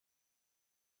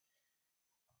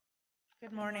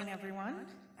Good morning, everyone,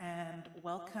 and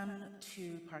welcome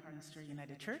to Parkminster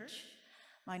United Church.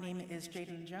 My name is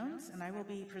Jaden Jones, and I will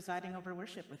be presiding over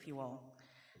worship with you all.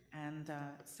 And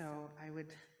so I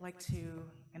would like to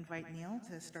invite Neil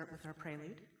to start with our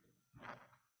prelude.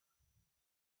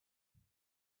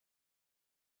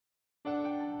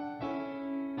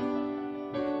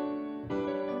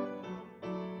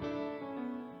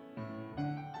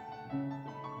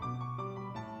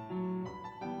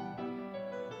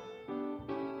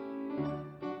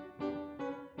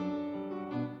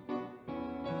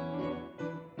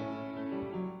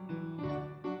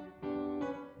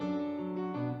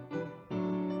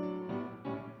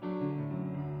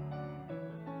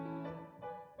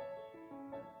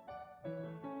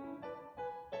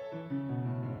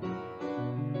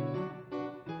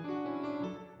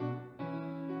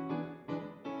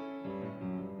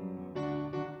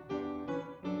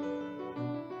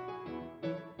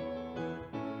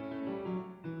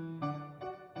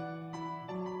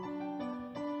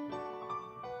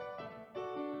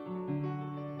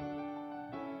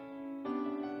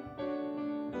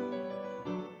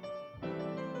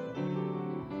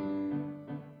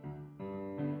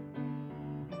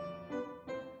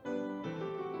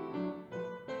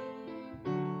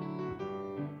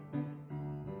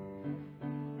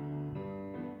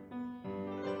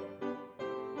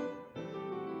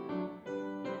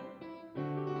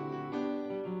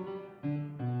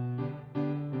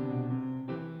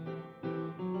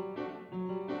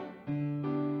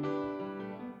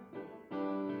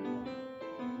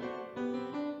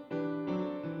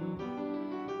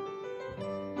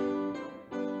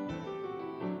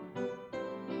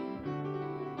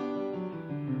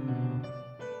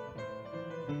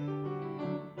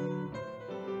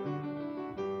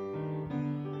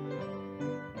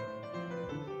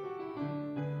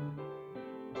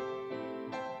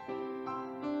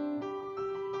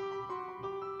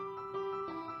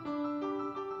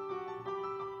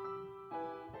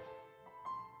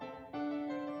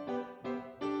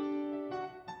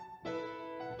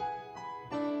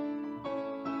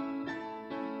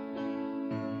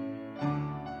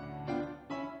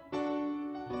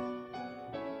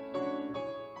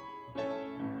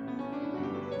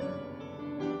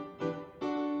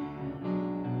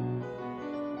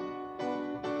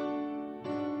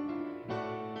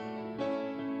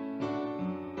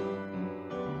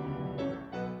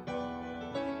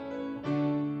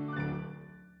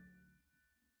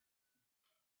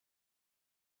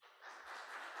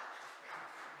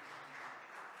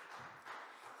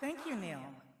 Thank you, Neil.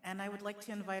 And I would like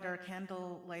to invite our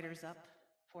candle lighters up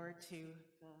forward to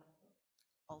the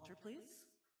altar, please.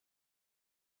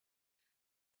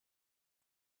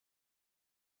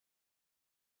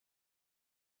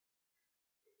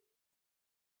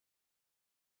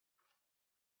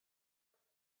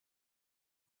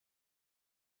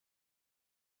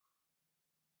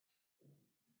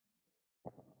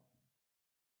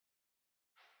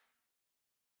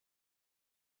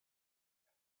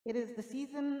 It is the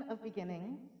season of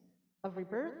beginning, of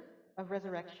rebirth, of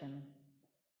resurrection.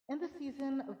 In the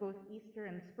season of both Easter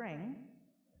and spring,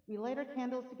 we light our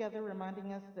candles together,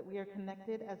 reminding us that we are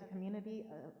connected as a community,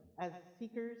 as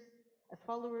seekers, as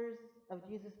followers of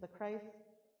Jesus the Christ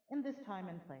in this time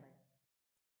and place.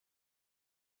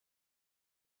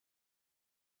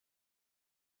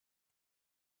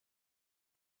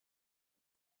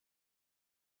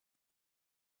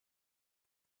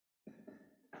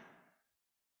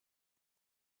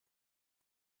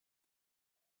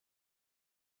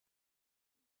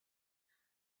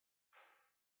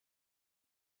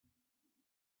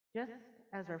 Just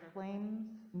as our flames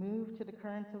move to the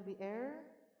currents of the air,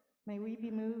 may we be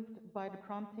moved by the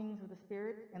promptings of the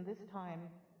Spirit in this time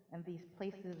and these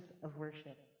places of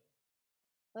worship.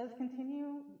 Let us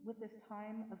continue with this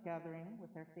time of gathering with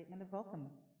our statement of welcome.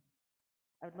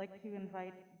 I would like to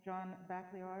invite John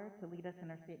Bacliar to lead us in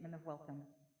our statement of welcome.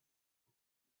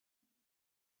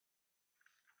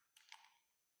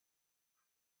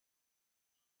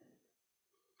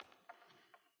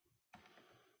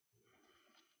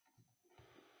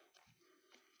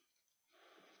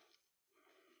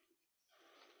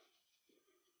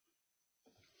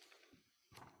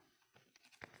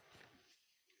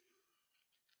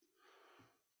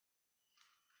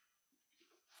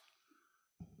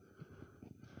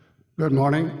 Good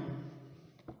morning.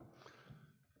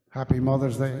 Happy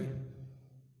Mother's Day.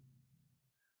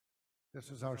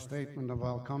 This is our statement of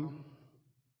welcome.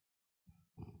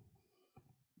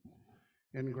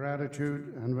 In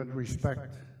gratitude and with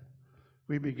respect,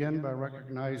 we begin by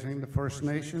recognizing the First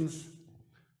Nations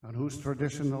on whose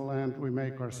traditional land we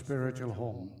make our spiritual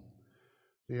home,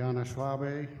 the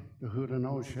Anishinaabe, the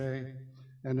Haudenosaunee,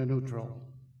 and the Neutral.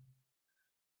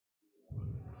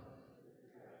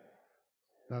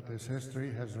 That this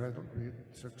history has been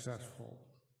successful.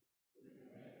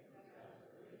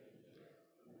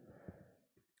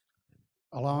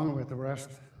 Along with the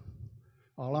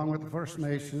First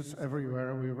Nations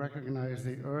everywhere, we recognize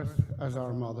the earth as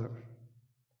our mother,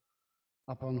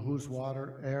 upon whose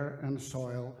water, air, and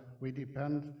soil we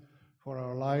depend for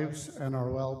our lives and our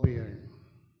well-being.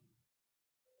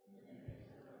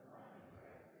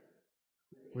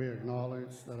 We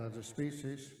acknowledge that as a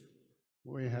species,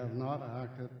 we have not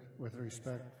acted with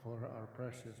respect for our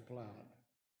precious planet.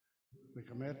 We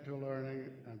commit to learning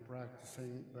and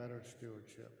practicing better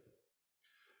stewardship.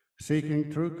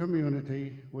 Seeking true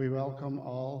community, we welcome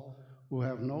all who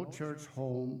have no church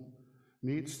home,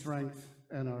 need strength,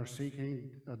 and are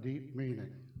seeking a deep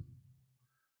meaning.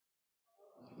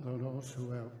 Those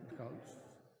who have doubts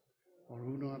or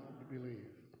who do not believe.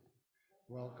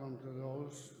 Welcome to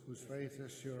those whose faith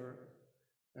is sure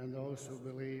and those who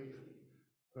believe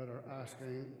but are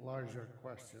asking larger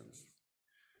questions.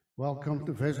 Welcome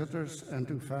to visitors and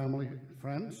to family,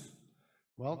 friends.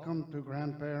 Welcome to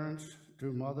grandparents,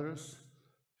 to mothers,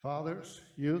 fathers,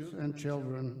 youth and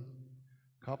children,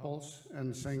 couples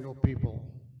and single people.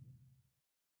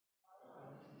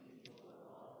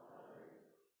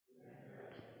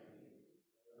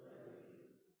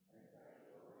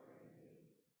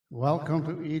 Welcome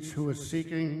to each who is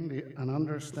seeking an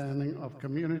understanding of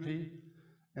community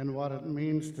and what it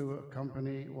means to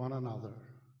accompany one another.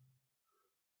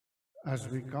 As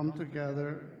we come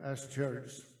together as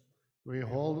church, we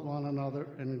hold one another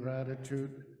in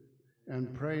gratitude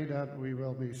and pray that we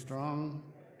will be strong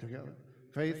together,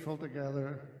 faithful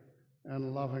together,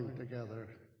 and loving together.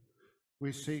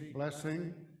 We seek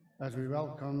blessing as we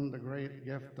welcome the great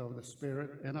gift of the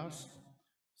Spirit in us,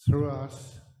 through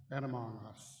us, and among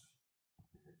us.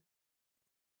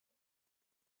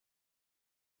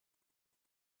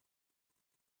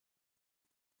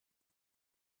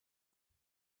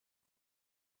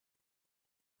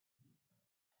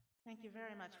 Thank you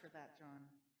very much for that, John.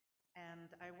 And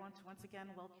I want to once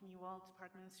again welcome you all to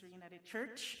Parkminster United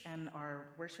Church and our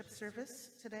worship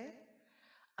service today.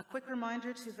 A quick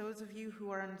reminder to those of you who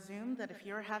are on Zoom that if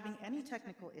you're having any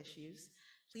technical issues,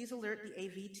 please alert the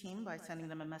AV team by sending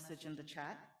them a message in the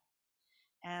chat.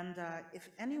 And if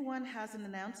anyone has an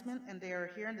announcement and they are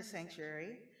here in the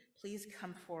sanctuary, please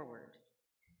come forward.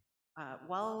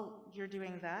 While you're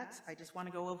doing that, I just want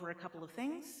to go over a couple of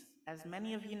things. As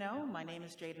many of you know, my name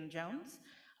is Jaden Jones.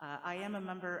 I am a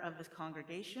member of this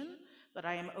congregation, but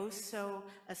I am also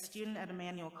a student at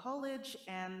Emmanuel College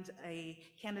and a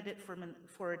candidate for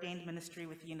ordained ministry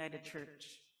with the United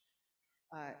Church.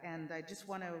 And I just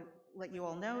want to let you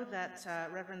all know that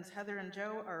Reverends Heather and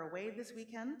Joe are away this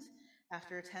weekend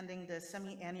after attending the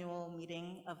semi-annual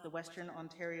meeting of the Western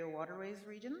Ontario Waterways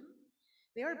region.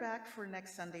 They are back for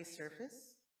next Sunday's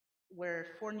service, where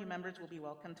 4 new members will be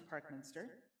welcomed to Parkminster.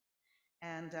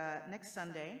 And next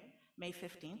Sunday, May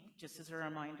 15th, just as a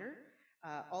reminder,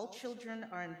 all children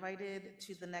are invited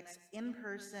to the next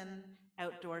in-person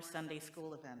outdoor Sunday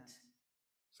school event.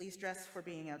 Please dress for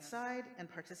being outside and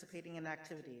participating in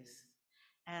activities.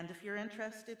 And if you're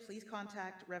interested, please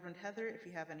contact Reverend Heather if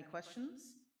you have any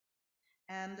questions.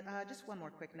 And just one more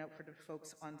quick note for the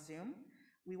folks on Zoom.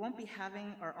 We won't be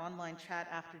having our online chat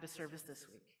after the service this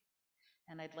week.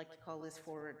 And I'd like to call this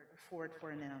forward for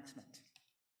an announcement.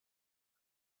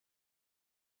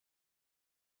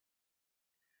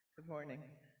 Good morning.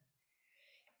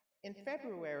 In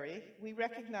February, we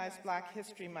recognized Black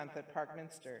History Month at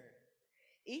Parkminster.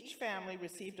 Each family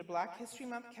received a Black History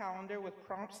Month calendar with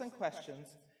prompts and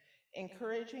questions,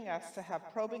 encouraging us to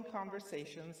have probing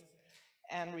conversations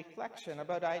and reflection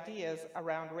about ideas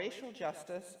around racial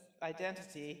justice,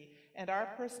 identity, and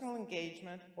our personal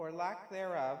engagement or lack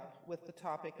thereof with the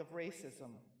topic of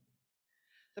racism.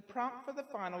 The prompt for the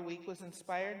final week was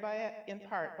inspired in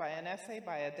part by an essay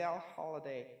by Adele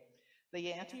Holliday,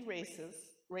 the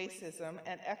Anti-Racism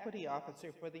and Equity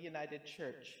Officer for the United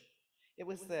Church. It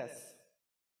was this: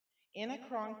 in a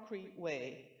concrete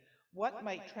way, what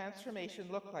might transformation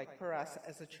look like for us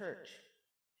as a church?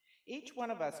 Each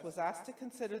one of us was asked to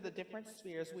consider the different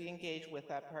spheres we engage with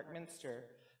at Parkminster,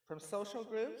 from social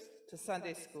groups to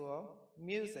Sunday school,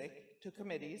 music to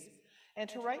committees, and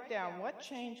to write down what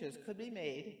changes could be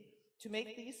made to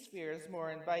make these spheres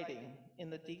more inviting in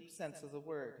the deep sense of the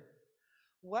word.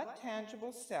 What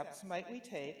tangible steps might we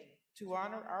take to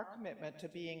honor our commitment to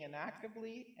being an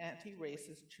actively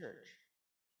anti-racist church?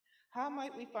 How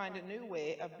might we find a new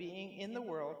way of being in the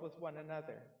world with one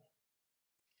another?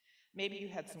 Maybe you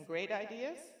had some great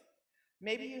ideas.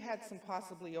 Maybe you had some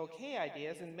possibly okay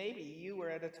ideas, and maybe you were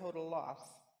at a total loss.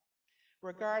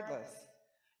 Regardless,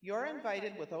 you're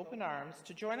invited with open arms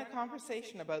to join a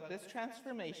conversation about this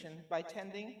transformation by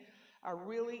attending a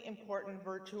really important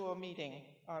virtual meeting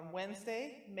on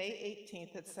Wednesday, May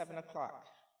 18th at 7 o'clock.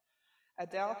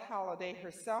 Adele Halliday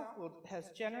herself has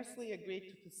generously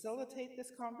agreed to facilitate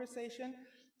this conversation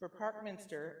for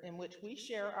Parkminster, in which we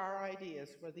share our ideas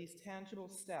for these tangible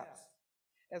steps,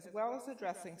 as well as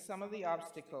addressing some of the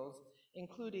obstacles,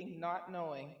 including not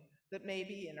knowing, that may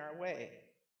be in our way.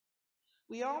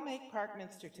 We all make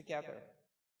Parkminster together,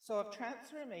 so if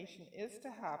transformation is to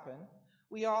happen,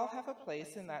 we all have a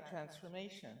place in that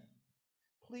transformation.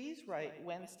 Please write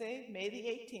Wednesday, May the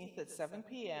 18th at 7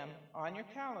 p.m. on your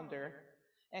calendar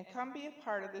and come be a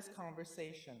part of this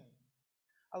conversation.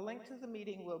 A link to the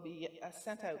meeting will be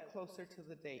sent out closer to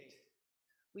the date.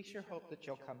 We sure hope that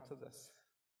you'll come to this.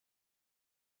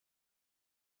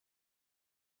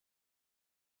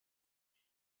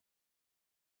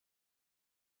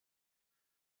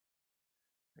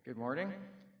 Good morning.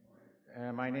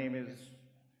 My name is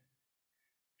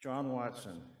John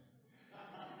Watson.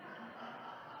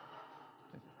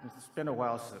 It's been a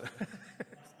while since.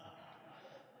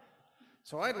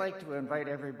 So I'd like to invite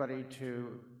everybody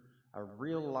to a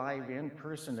real live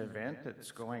in-person event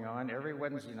that's going on every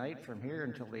Wednesday night from here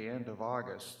until the end of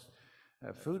August.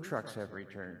 Food trucks have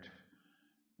returned.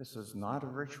 This is not a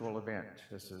virtual event.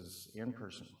 This is in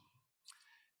person.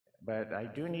 But I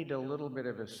do need a little bit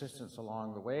of assistance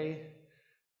along the way.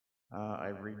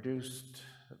 I've reduced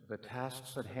the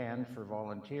tasks at hand for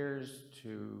volunteers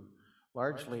to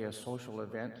largely a social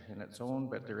event in its own,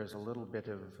 but there is a little bit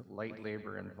of light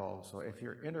labor involved. So if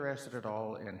you're interested at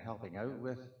all in helping out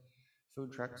with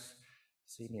food trucks,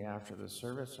 see me after the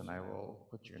service and I will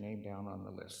put your name down on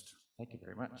the list. Thank you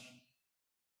very much.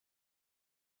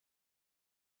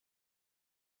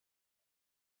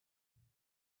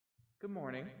 Good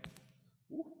morning.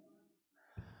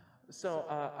 So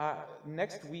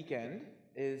next weekend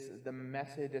is the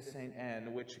Messe de Saint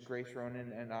Anne, which Grace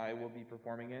Ronan and I will be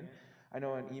performing in. I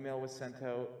know an email was sent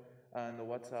out on the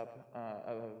WhatsApp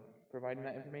providing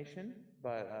that information,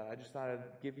 but I just thought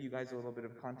I'd give you guys a little bit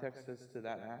of context as to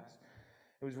that Mass.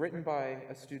 It was written by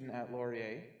a student at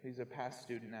Laurier. He's a past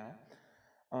student now.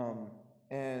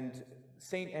 And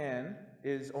Saint Anne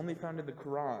is only found in the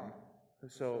Quran.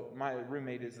 So my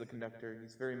roommate is the conductor.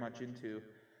 He's very much into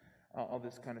all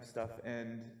this kind of stuff,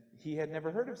 and he had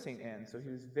never heard of St. Anne, so he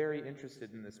was very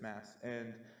interested in this Mass.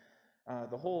 And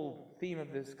the whole theme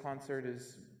of this concert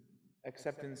is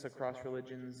acceptance across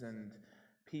religions and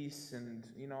peace and,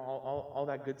 you know, all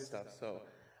that good stuff. So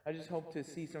I just hope to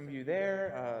see some of you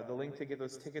there. The link to get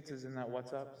those tickets is in that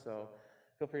WhatsApp, so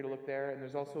feel free to look there. And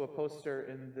there's also a poster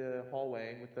in the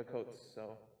hallway with the coats,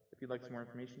 so if you'd like some more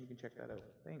information, you can check that out.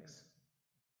 Thanks.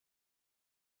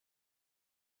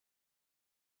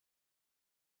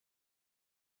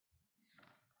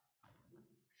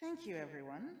 Thank you,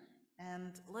 everyone.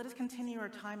 And let us continue our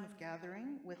time of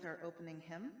gathering with our opening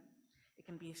hymn. It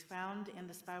can be found in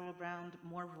the spiral bound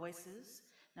More Voices,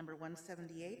 number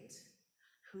 178,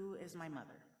 Who is My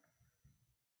Mother?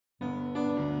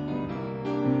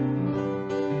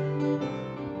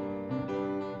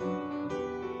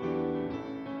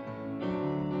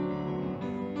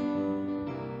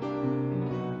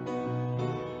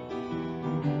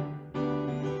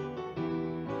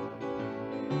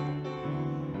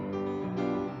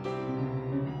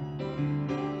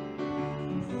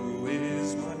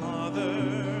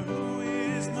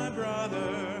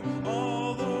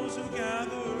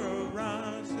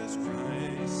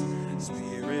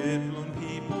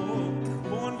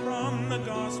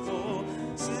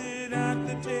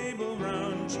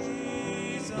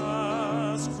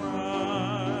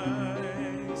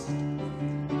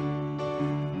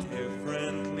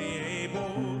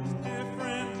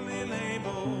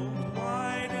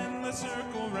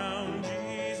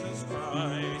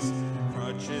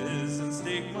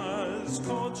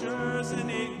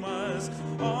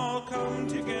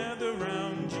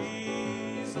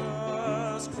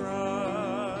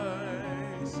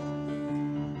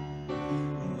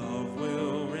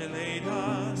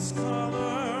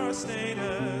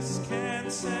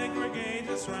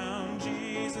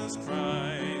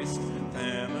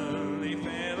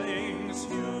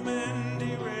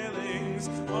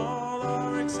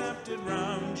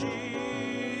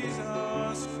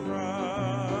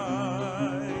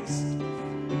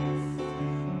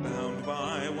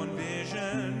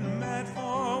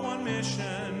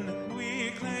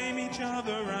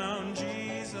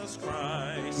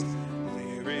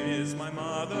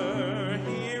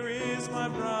 Here is my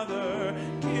brother,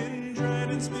 kindred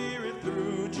and spirit through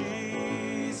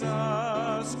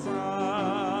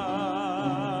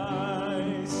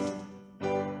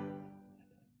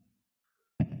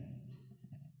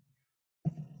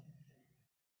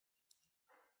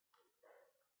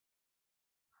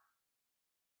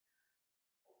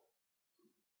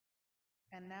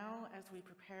And now, as we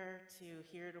prepare to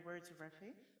hear the words of our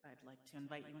faith, I'd like to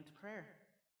invite you into prayer.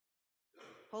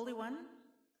 Holy One,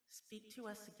 speak to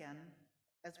us again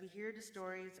as we hear the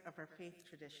stories of our faith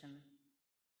tradition.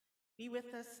 Be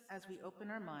with us as we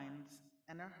open our minds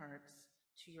and our hearts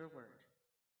to your word.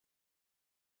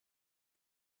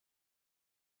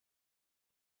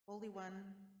 Holy One,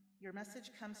 your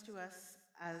message comes to us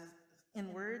as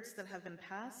in words that have been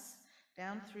passed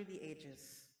down through the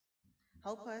ages.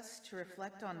 Help us to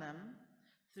reflect on them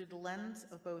through the lens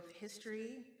of both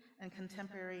history and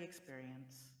contemporary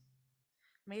experience.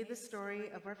 May the story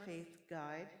of our faith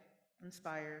guide,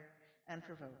 inspire, and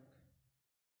provoke.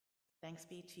 Thanks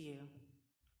be to you.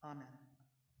 Amen.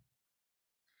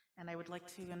 And I would like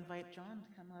to invite John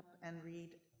to come up and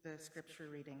read the scripture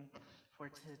reading for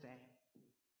today.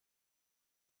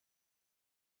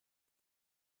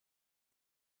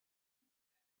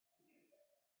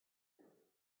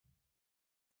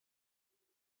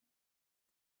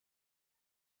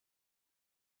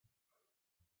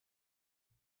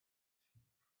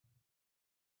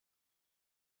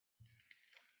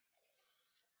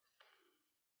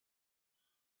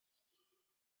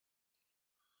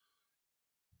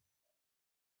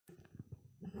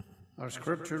 Our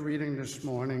scripture reading this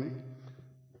morning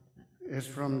is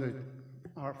from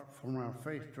our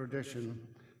faith tradition,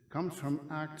 comes from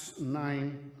Acts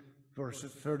 9,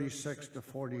 verses 36 to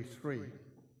 43.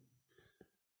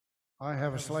 I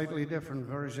have a slightly different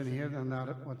version here than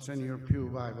what's in your Pew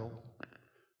Bible,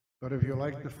 but if you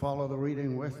like to follow the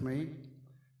reading with me,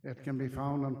 it can be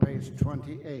found on page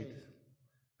 28,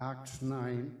 Acts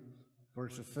 9,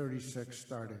 verses 36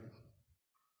 starting.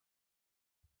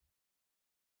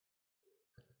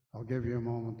 I'll give you a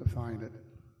moment to find it.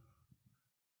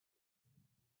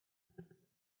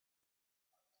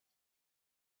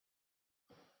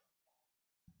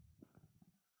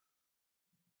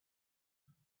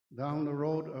 Down the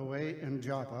road away in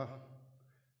Joppa,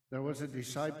 there was a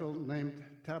disciple named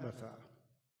Tabitha,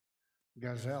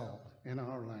 Gazelle in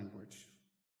our language.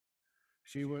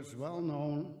 She was well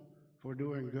known for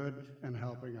doing good and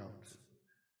helping out.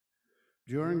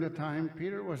 During the time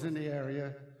Peter was in the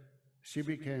area, she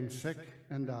became sick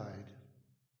and died.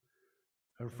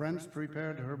 Her friends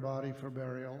prepared her body for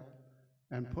burial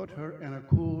and put her in a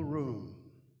cool room.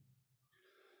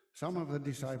 Some of the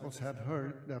disciples had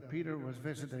heard that Peter was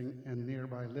visiting in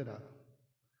nearby Lydda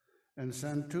and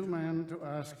sent 2 men to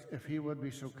ask if he would be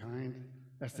so kind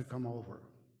as to come over.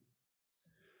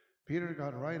 Peter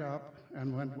got right up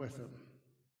and went with them.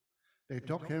 They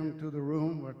took him to the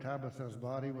room where Tabitha's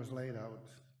body was laid out.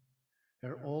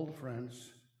 Her old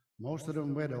friends, most of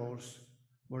them widows,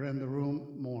 were in the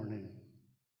room mourning.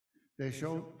 They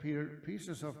showed Peter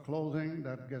pieces of clothing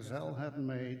that Gazelle had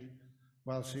made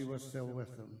while she was still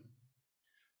with them.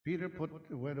 Peter put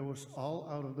the widows all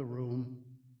out of the room.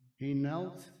 He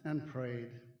knelt and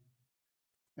prayed,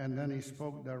 and then he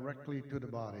spoke directly to the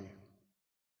body.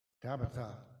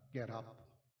 Tabitha, get up.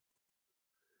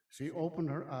 She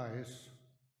opened her eyes.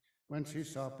 When she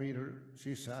saw Peter,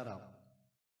 she sat up.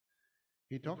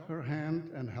 He took her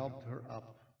hand and helped her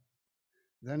up.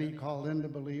 Then he called in the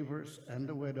believers and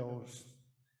the widows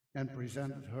and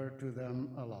presented her to them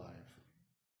alive.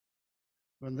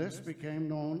 When this became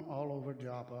known all over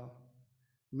Joppa,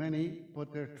 many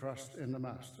put their trust in the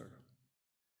Master.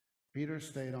 Peter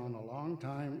stayed on a long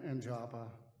time in Joppa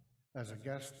as a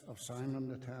guest of Simon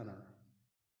the tanner.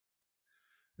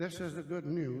 This is the good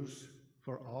news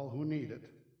for all who need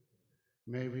it.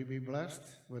 May we be blessed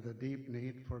with a deep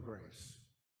need for grace.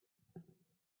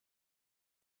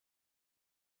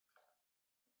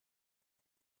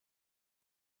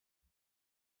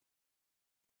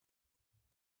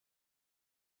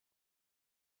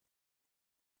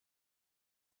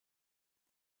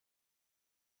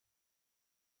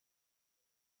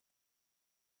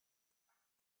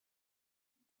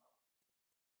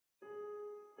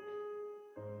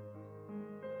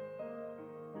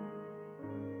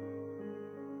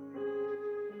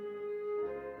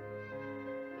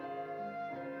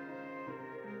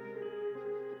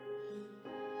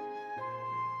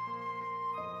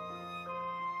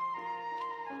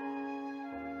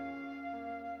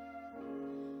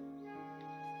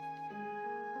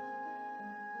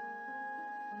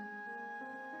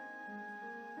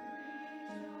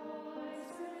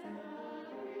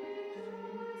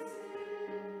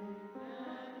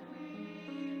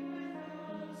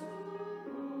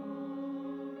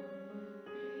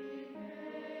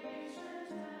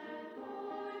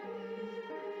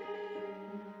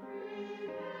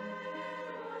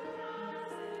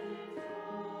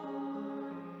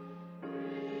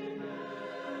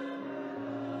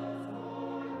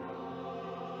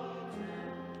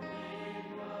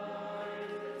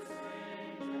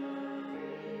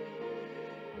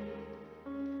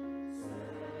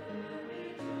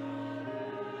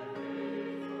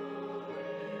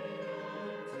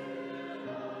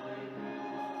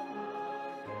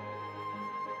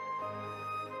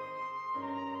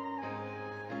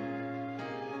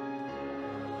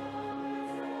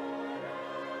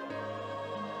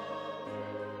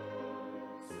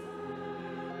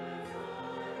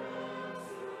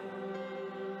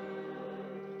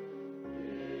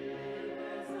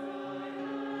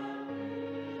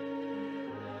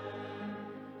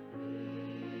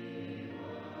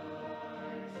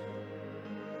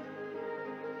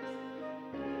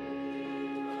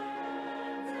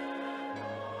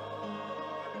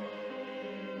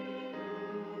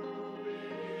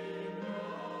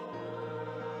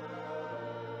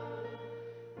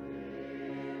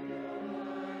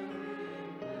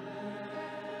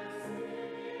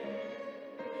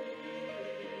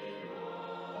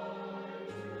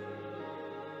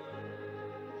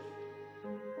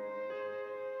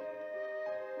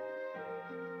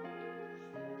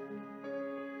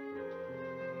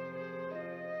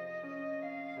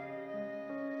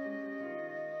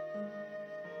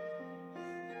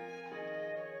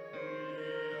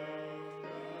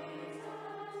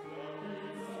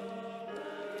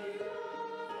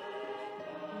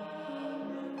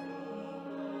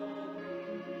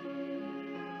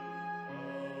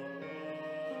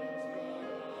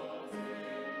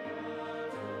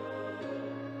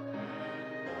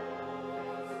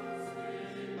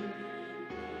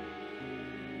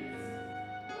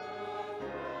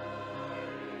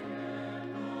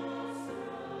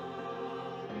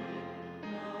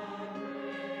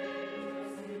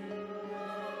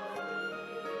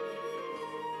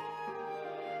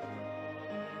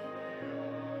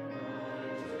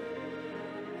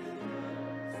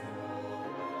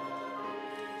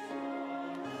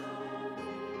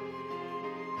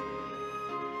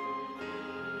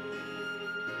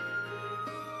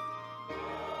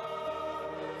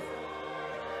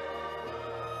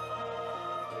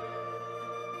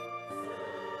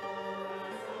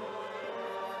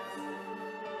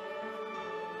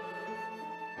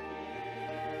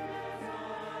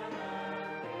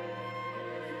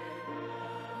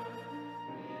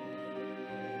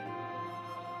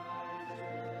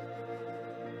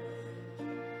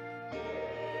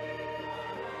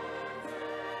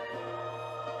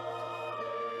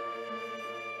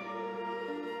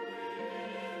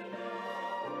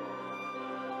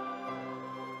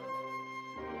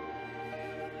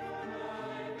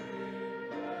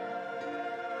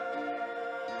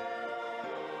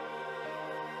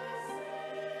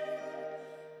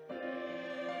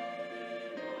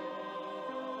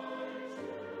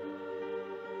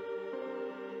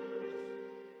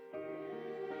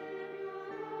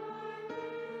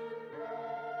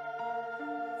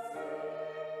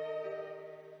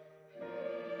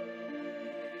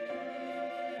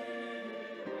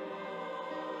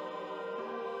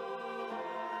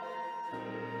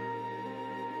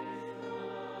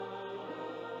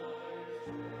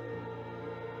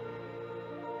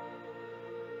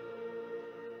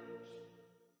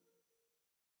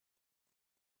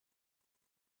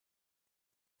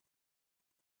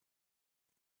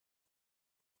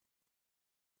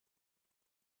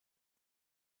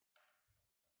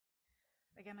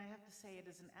 Again, I have to say it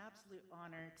is an absolute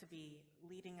honor to be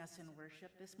leading us in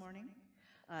worship this morning,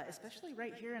 especially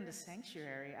right here in the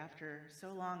sanctuary after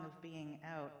so long of being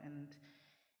out. And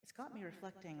it's got me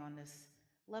reflecting on this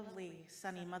lovely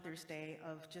sunny Mother's Day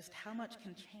of just how much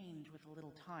can change with a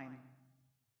little time.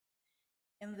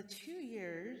 In 2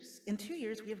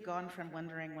 years, we have gone from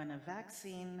wondering when a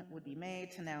vaccine would be made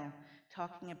to now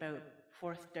talking about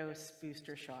fourth dose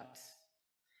booster shots.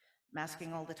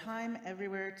 Masking all the time,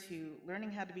 everywhere, to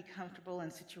learning how to be comfortable in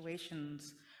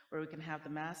situations where we can have the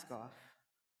mask off.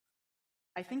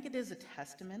 I think it is a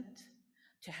testament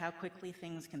to how quickly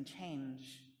things can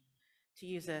change. To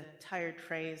use a tired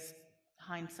phrase,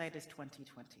 hindsight is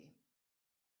 20/20.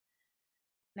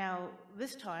 Now,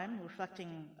 this time,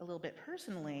 reflecting a little bit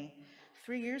personally,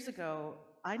 3 years ago,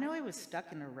 I know I was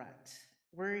stuck in a rut,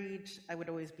 worried I would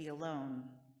always be alone.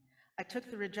 I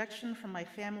took the rejection from my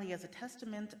family as a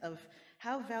testament of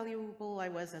how valuable I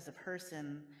was as a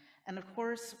person, and of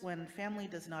course, when family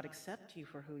does not accept you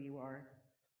for who you are,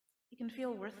 you can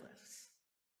feel worthless.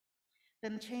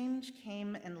 Then change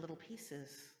came in little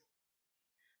pieces.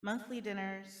 Monthly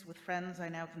dinners with friends I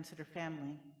now consider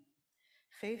family.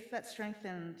 Faith that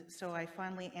strengthened, so I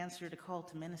finally answered a call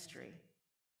to ministry.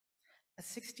 A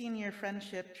 16-year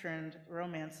friendship turned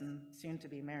romance and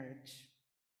soon-to-be marriage.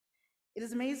 It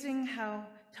is amazing how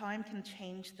time can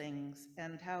change things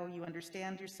and how you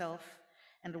understand yourself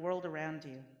and the world around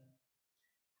you.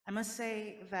 I must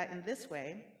say that in this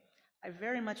way, I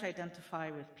very much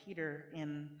identify with Peter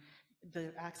in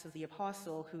the Acts of the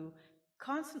Apostle, who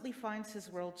constantly finds his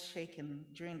world shaken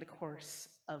during the course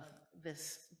of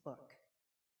this book.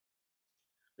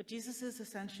 With Jesus'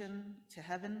 ascension to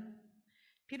heaven,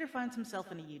 Peter finds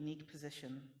himself in a unique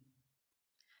position.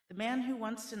 The man who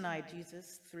once denied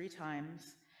Jesus 3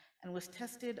 times and was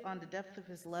tested on the depth of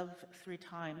his love 3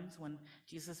 times when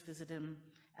Jesus visited him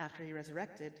after he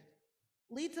resurrected,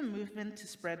 leads a movement to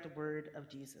spread the word of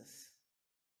Jesus.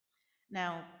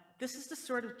 Now, this is the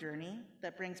sort of journey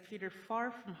that brings Peter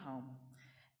far from home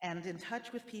and in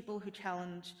touch with people who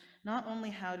challenge not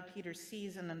only how Peter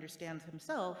sees and understands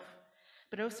himself,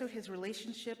 but also his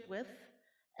relationship with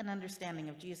and understanding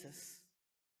of Jesus.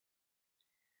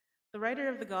 The writer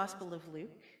of the Gospel of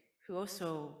Luke, who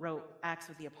also wrote Acts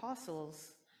of the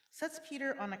Apostles, sets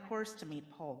Peter on a course to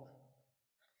meet Paul.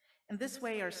 In this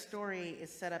way, our story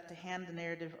is set up to hand the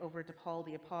narrative over to Paul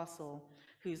the Apostle,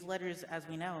 whose letters, as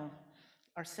we know,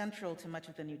 are central to much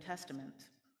of the New Testament.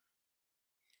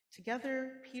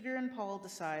 Together, Peter and Paul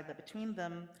decide that between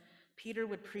them, Peter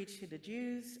would preach to the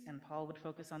Jews and Paul would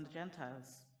focus on the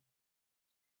Gentiles.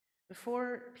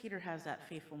 Before Peter has that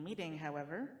fateful meeting,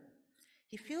 however,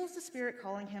 he feels the Spirit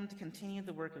calling him to continue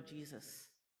the work of Jesus.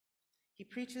 He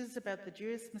preaches about the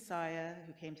Jewish Messiah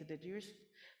who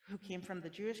came from the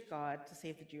Jewish God to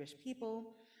save the Jewish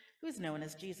people, who is known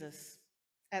as Jesus.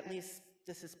 At least,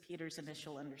 this is Peter's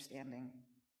initial understanding.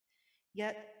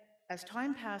 Yet, as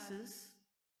time passes,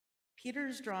 Peter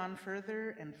is drawn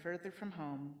further and further from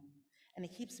home, and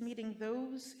he keeps meeting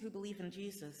those who believe in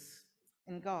Jesus,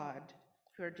 in God,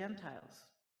 who are Gentiles.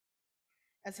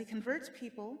 As he converts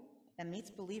people and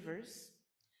meets believers,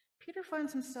 Peter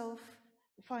finds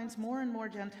more and more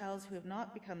Gentiles who have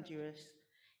not become Jewish,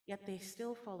 yet they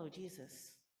still follow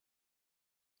Jesus.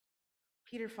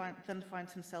 Peter then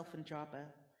finds himself in Joppa,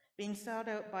 being sought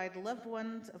out by the loved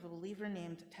ones of a believer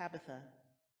named Tabitha.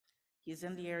 He is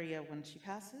in the area when she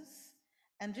passes,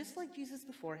 and just like Jesus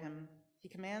before him, he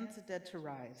commands the dead to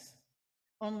rise.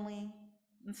 Only,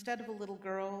 instead of a little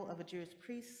girl of a Jewish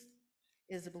priest,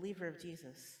 is a believer of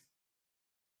Jesus.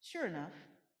 Sure enough,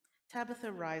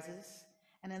 Tabitha rises,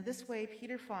 and in this way,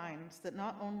 Peter finds that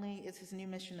not only is his new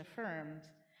mission affirmed,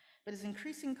 but his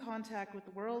increasing contact with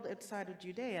the world outside of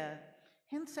Judea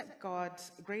hints at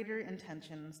God's greater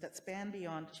intentions that span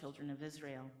beyond the children of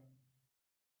Israel.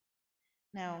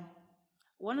 Now,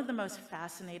 one of the most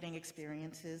fascinating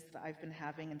experiences that I've been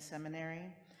having in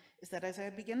seminary is that as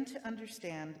I begin to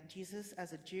understand Jesus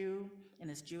as a Jew in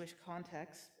his Jewish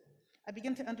context, I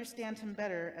begin to understand him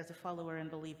better as a follower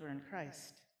and believer in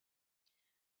Christ.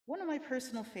 One of my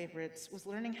personal favorites was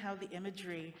learning how the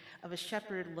imagery of a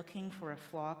shepherd looking for a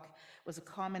flock was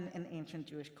common in ancient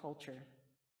Jewish culture.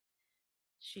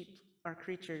 Sheep are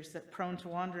creatures that are prone to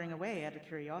wandering away out of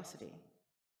curiosity.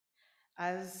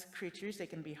 As creatures, they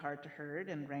can be hard to herd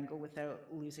and wrangle without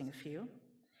losing a few.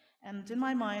 And in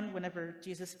my mind, whenever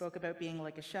Jesus spoke about being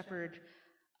like a shepherd,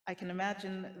 I can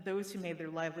imagine those who made their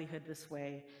livelihood this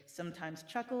way sometimes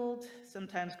chuckled,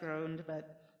 sometimes groaned,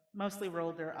 but mostly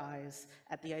rolled their eyes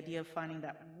at the idea of finding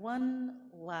that one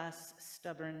last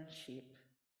stubborn sheep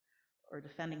or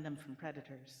defending them from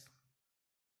predators.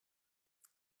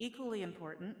 Equally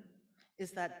important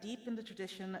is that deep in the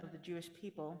tradition of the Jewish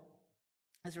people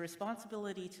is a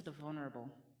responsibility to the vulnerable.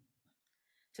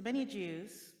 To many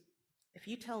Jews, if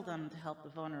you tell them to help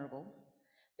the vulnerable,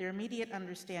 their immediate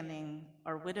understanding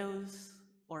are widows,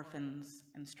 orphans,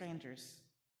 and strangers.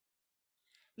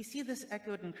 We see this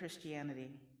echoed in Christianity.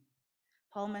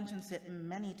 Paul mentions it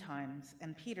many times,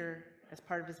 and Peter, as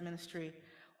part of his ministry,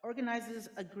 organizes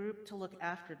a group to look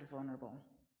after the vulnerable.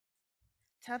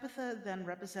 Tabitha then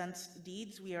represents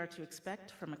deeds we are to expect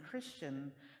from a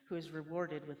Christian who is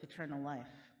rewarded with eternal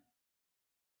life.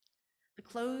 The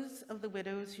clothes of the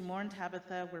widows who mourn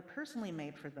Tabitha were personally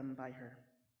made for them by her.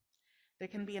 There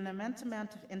can be an immense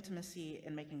amount of intimacy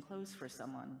in making clothes for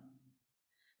someone.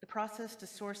 The process to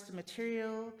source the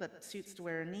material that suits the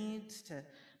wearer needs, to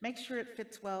make sure it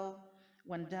fits well,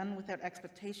 when done without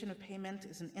expectation of payment,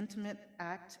 is an intimate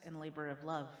act and labor of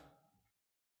love.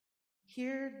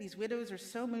 Here, these widows are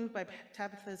so moved by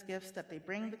Tabitha's gifts that they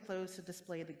bring the clothes to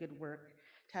display the good work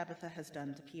Tabitha has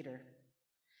done to Peter.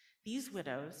 These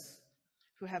widows,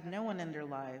 who have no one in their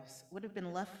lives, would have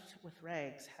been left with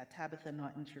rags had Tabitha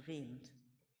not intervened.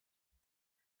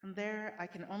 From there, I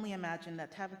can only imagine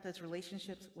that Tabitha's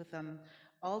relationships with them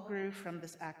all grew from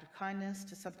this act of kindness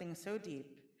to something so deep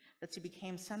that she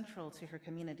became central to her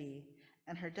community,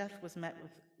 and her death was met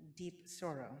with deep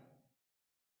sorrow.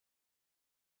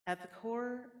 At the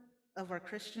core of our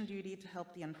Christian duty to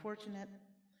help the unfortunate,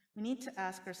 we need to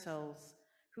ask ourselves,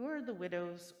 who are the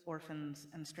widows, orphans,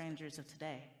 and strangers of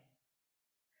today?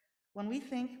 When we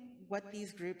think what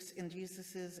these groups in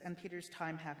Jesus's and Peter's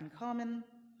time have in common,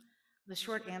 the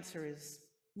short answer is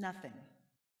nothing.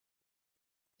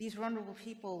 These vulnerable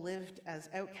people lived as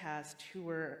outcasts who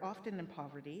were often in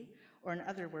poverty, or in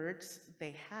other words,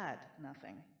 they had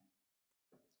nothing.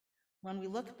 When we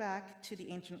look back to the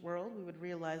ancient world, we would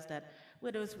realize that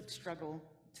widows would struggle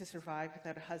to survive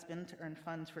without a husband to earn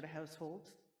funds for the household.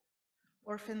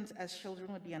 Orphans as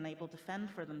children would be unable to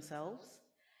fend for themselves,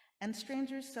 and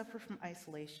strangers suffer from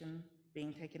isolation,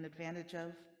 being taken advantage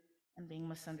of, and being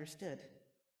misunderstood.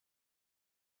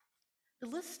 The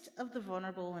list of the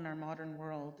vulnerable in our modern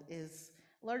world is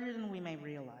larger than we may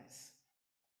realize.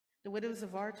 The widows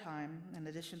of our time, in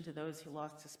addition to those who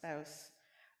lost a spouse,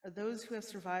 are those who have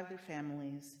survived their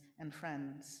families and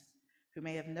friends, who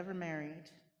may have never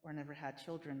married or never had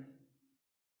children.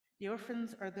 The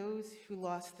orphans are those who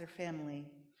lost their family,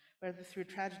 whether through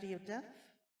tragedy of death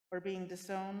or being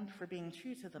disowned for being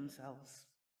true to themselves.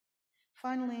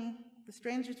 Finally, the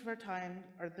strangers of our time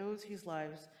are those whose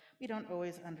lives we don't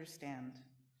always understand,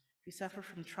 who suffer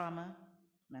from trauma,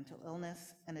 mental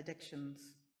illness, and addictions.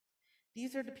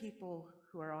 These are the people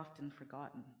who are often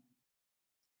forgotten.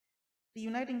 The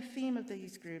uniting theme of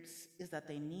these groups is that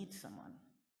they need someone.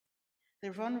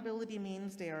 Their vulnerability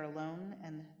means they are alone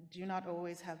and do not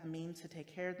always have the means to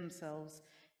take care of themselves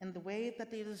in the way that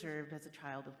they deserve as a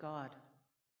child of God.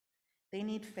 They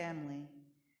need family,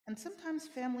 and sometimes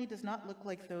family does not look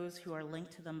like those who are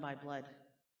linked to them by blood.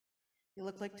 They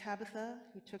look like Tabitha,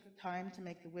 who took time to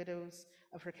make the widows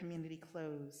of her community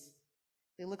clothes.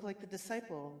 They look like the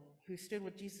disciple who stood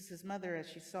with Jesus' mother as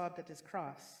she sobbed at his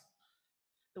cross.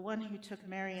 The one who took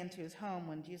Mary into his home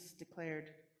when Jesus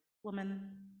declared,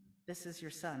 "Woman, this is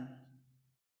your son."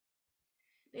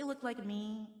 They look like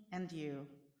me and you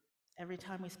every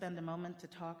time we spend a moment to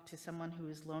talk to someone who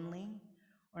is lonely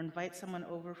or invite someone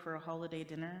over for a holiday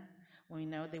dinner when we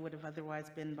know they would have otherwise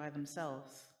been by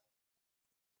themselves.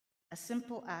 A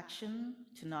simple action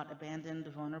to not abandon the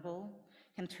vulnerable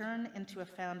can turn into a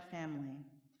found family,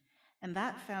 and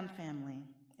that found family,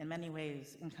 in many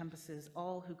ways, encompasses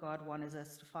all who God wanted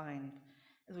us to find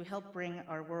as we help bring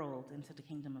our world into the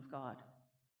kingdom of God.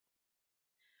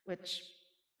 Which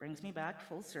brings me back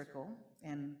full circle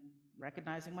in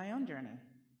recognizing my own journey.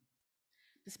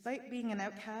 Despite being an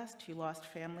outcast who lost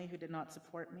family who did not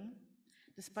support me,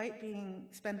 despite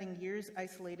spending years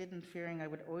isolated and fearing I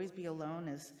would always be alone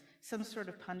as some sort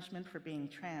of punishment for being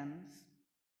trans,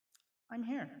 I'm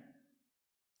here.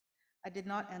 I did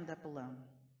not end up alone.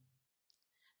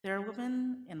 There are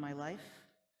women in my life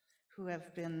who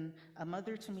have been a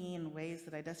mother to me in ways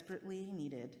that I desperately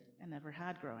needed and never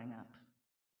had growing up.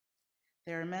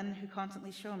 There are men who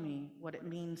constantly show me what it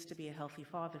means to be a healthy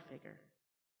father figure.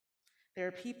 There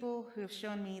are people who have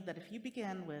shown me that if you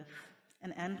begin with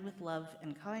and end with love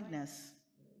and kindness,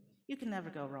 you can never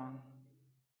go wrong.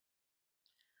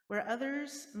 Where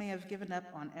others may have given up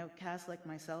on outcasts like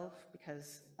myself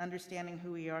because understanding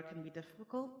who we are can be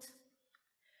difficult,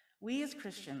 we as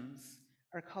Christians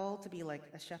are called to be like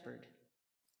a shepherd.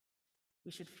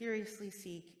 We should furiously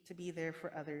seek to be there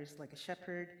for others like a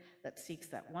shepherd that seeks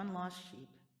that one lost sheep.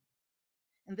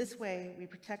 In this way, we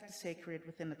protect the sacred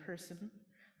within the person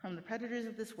from the predators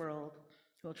of this world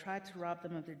who will try to rob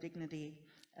them of their dignity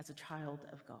as a child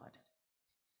of God.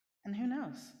 And who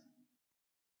knows?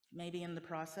 Maybe in the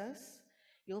process,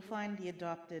 you'll find the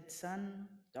adopted son,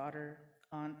 daughter,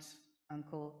 aunt,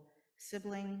 uncle,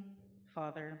 sibling,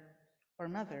 father, or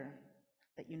mother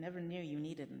that you never knew you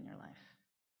needed in your life.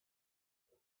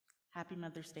 Happy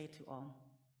Mother's Day to all.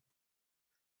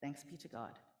 Thanks be to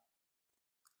God.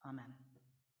 Amen.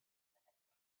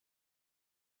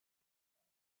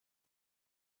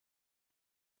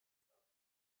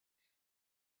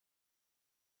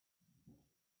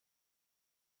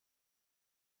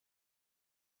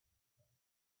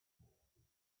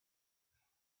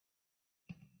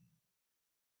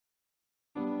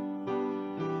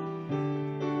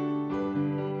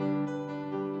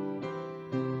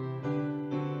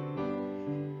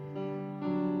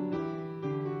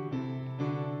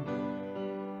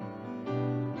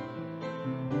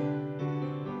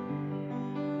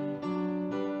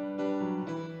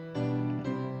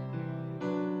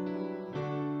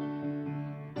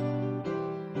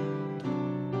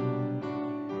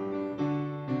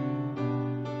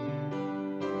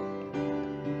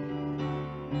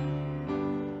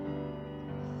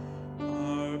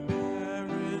 Our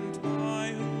parent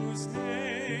by whose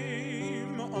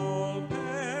name all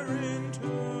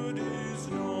parenthood is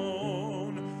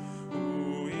known,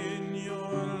 who in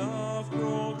your love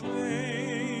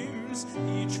proclaims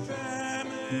each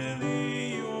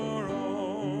family your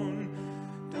own.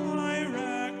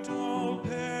 Direct all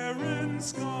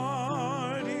parents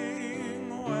guarding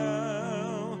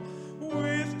well,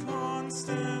 with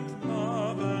constant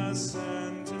love as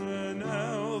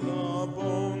sentinel, the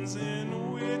bones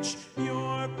in which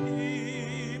your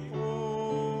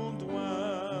people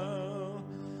dwell.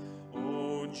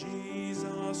 O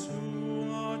Jesus,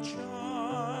 who a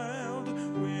child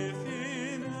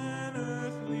within an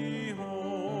earthly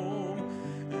home,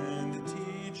 and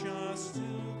teach us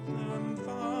till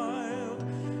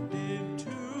confined, did to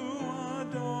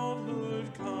adulthood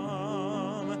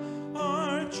come.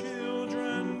 Our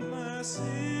children bless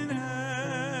in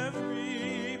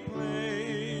every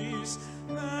place,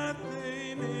 that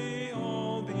they may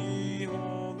all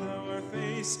behold our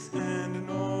face, and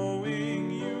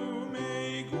knowing you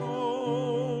may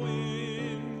grow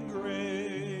in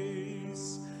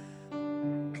grace.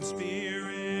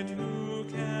 Spirit, who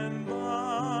can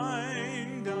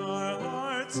bind our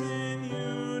hearts in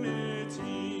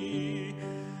unity,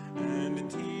 and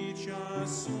teach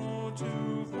us so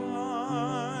to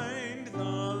find the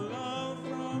love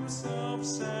from self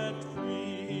set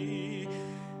free.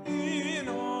 In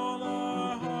all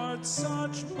our hearts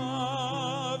such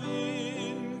love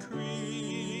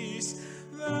increase,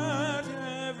 that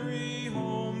every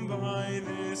home by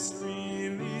this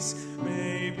release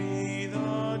may be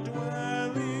the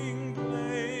dwelling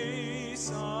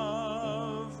place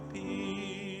of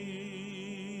peace.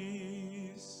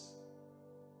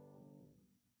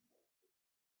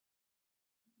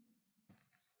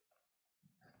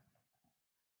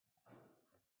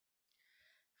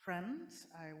 Friends,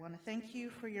 I want to thank you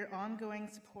for your ongoing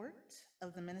support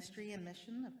of the ministry and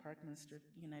mission of Parkminster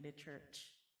United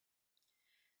Church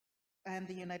and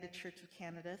the United Church of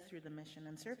Canada through the Mission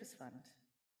and Service Fund.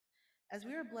 As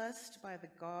we are blessed by the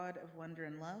God of wonder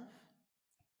and love,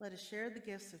 let us share the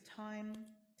gifts of time,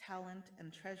 talent,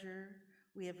 and treasure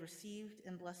we have received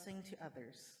in blessing to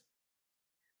others.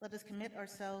 Let us commit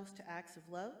ourselves to acts of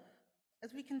love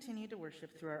as we continue to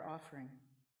worship through our offering.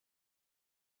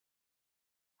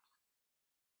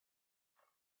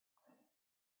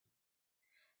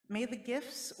 May the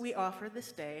gifts we offer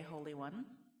this day, Holy One,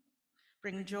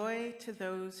 bring joy to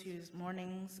those whose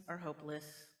mornings are hopeless,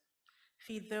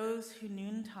 feed those whose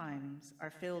noontimes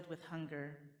are filled with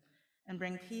hunger, and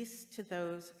bring peace to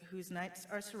those whose nights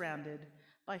are surrounded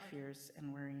by fears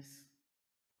and worries.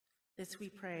 This we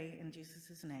pray in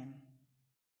Jesus' name.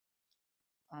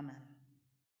 Amen.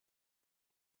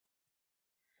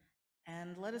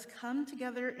 And let us come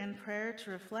together in prayer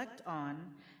to reflect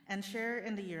on and share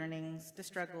in the yearnings, the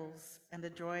struggles, and the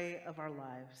joy of our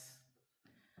lives.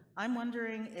 I'm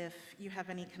wondering if you have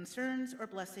any concerns or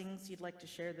blessings you'd like to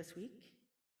share this week.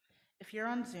 If you're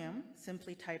on Zoom,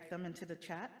 simply type them into the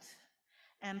chat.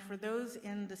 And for those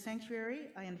in the sanctuary,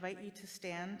 I invite you to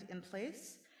stand in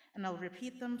place, and I'll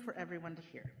repeat them for everyone to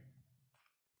hear.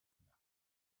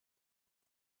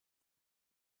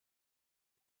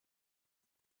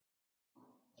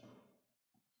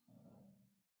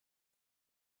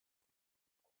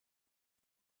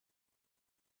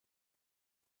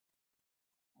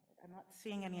 I'm not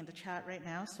seeing any in the chat right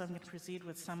now, so I'm going to proceed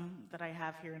with some that I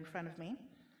have here in front of me.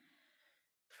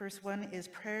 First one is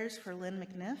prayers for Lynn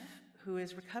McNiff, who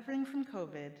is recovering from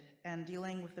COVID and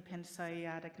dealing with the pinched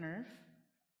sciatic nerve.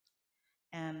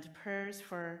 And prayers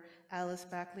for Alice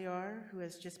Backliar, who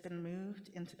has just been moved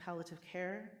into palliative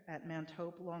care at Mount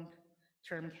Hope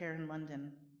Long-Term Care in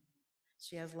London.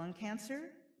 She has lung cancer,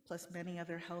 plus many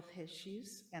other health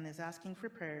issues, and is asking for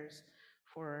prayers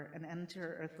for an end to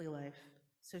her earthly life,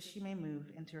 so she may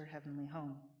move into her heavenly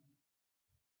home.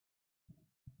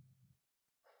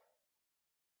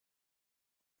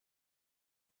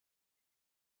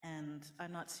 And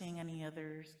I'm not seeing any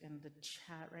others in the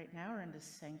chat right now or in the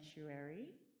sanctuary.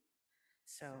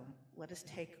 So let us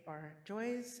take our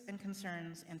joys and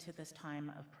concerns into this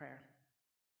time of prayer.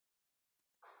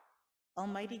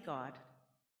 Almighty God,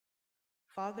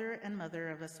 Father and Mother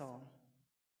of us all,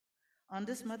 on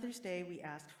this Mother's Day we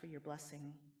ask for your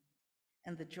blessing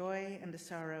and the joy and the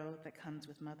sorrow that comes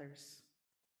with mothers.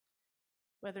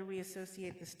 Whether we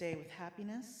associate this day with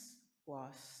happiness,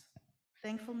 loss,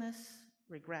 thankfulness,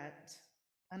 regret,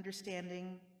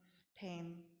 understanding,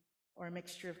 pain, or a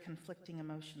mixture of conflicting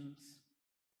emotions.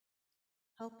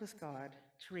 Help us, God,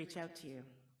 to reach out to you.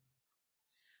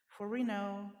 For we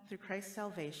know through Christ's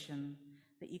salvation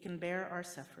that you can bear our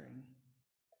suffering.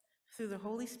 Through the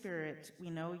Holy Spirit, we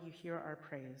know you hear our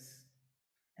praise.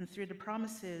 And through the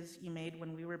promises you made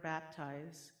when we were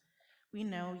baptized, we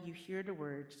know you hear the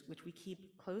words which we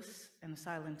keep close and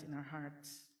silent in our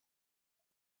hearts.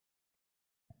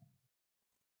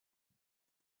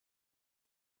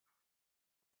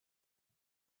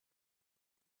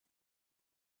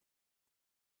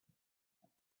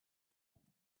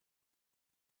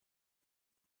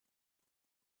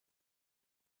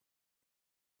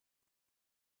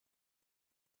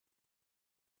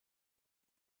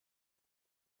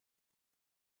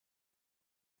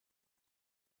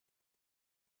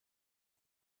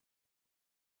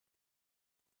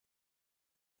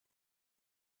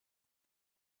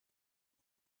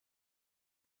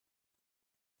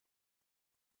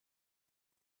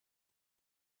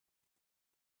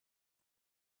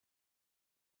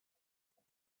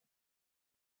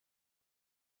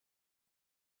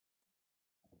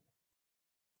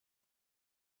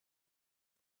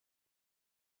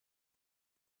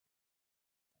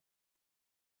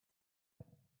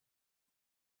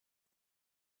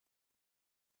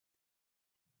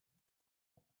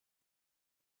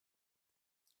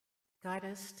 Guide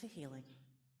us to healing,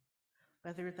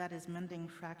 whether that is mending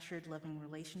fractured, loving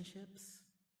relationships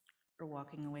or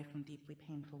walking away from deeply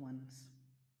painful ones.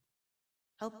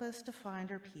 Help us to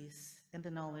find our peace in the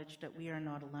knowledge that we are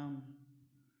not alone,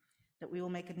 that we will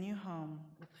make a new home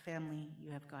with the family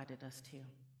you have guided us to.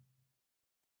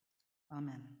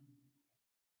 Amen.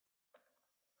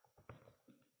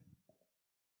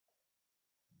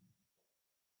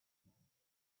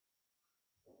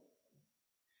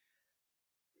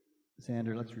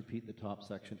 Xander, let's repeat the top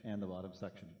section and the bottom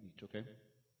section each, okay?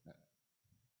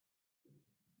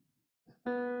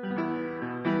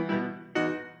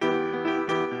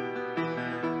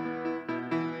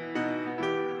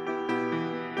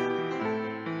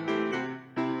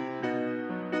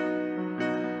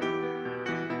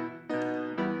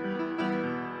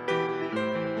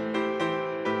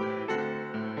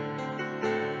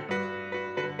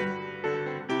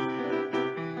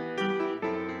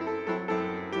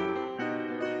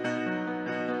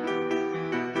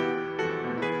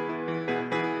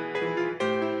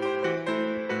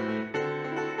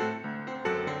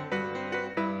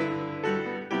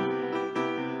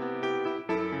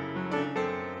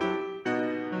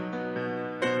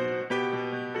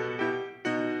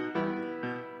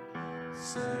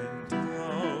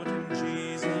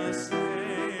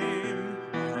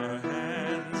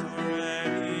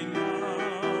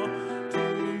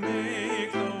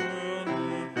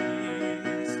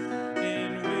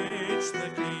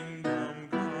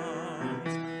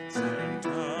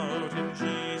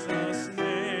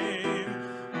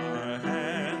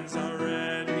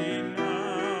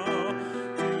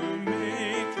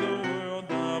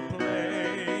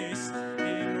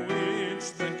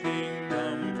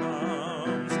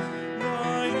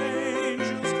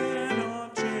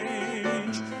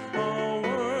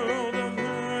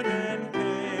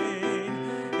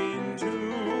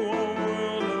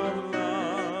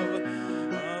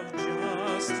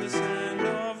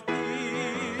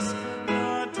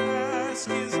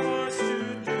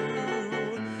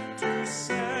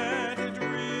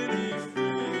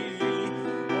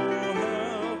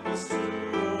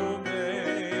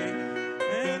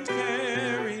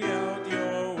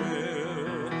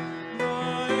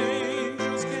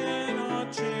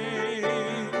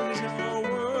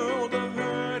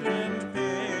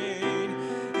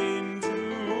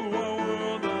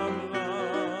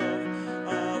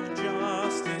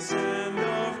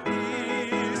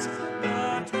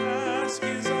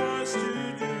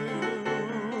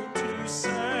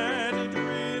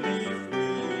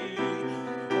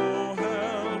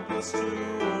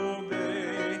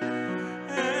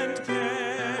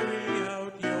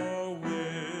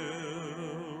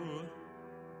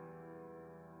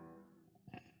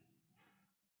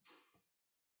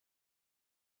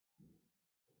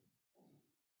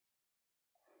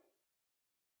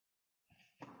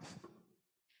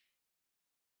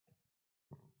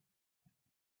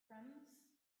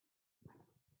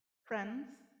 Friends,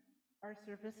 our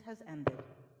service has ended.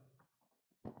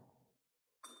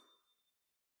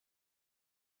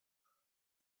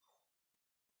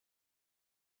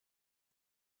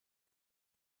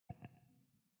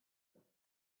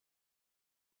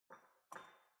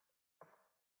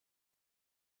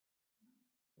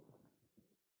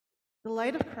 The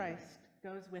light of Christ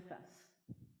goes with us,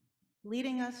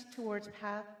 leading us towards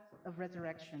paths of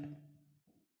resurrection.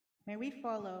 May we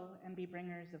follow and be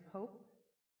bringers of hope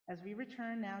as we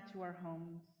return now to our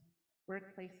homes,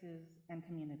 workplaces, and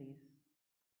communities.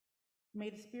 May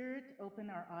the Spirit open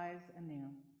our eyes anew.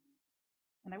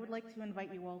 And I would like to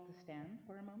invite you all to stand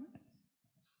for a moment.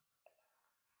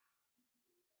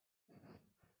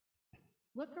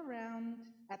 Look around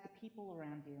at the people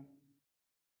around you.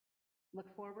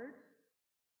 Look forward.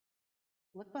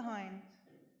 Look behind.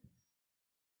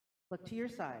 Look to your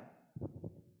side.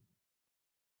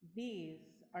 These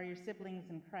are your siblings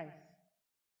in Christ.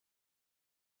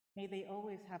 May they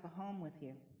always have a home with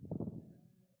you.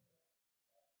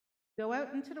 Go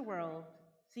out into the world,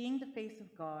 seeing the face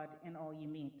of God in all you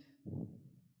meet.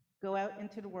 Go out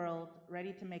into the world,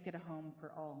 ready to make it a home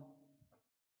for all.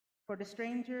 For the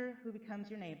stranger who becomes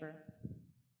your neighbor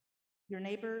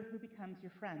who becomes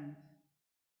your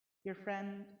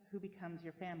friend who becomes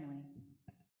your family.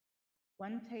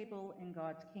 One table in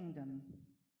God's kingdom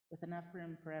with enough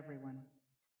room for everyone.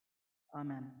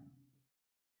 Amen.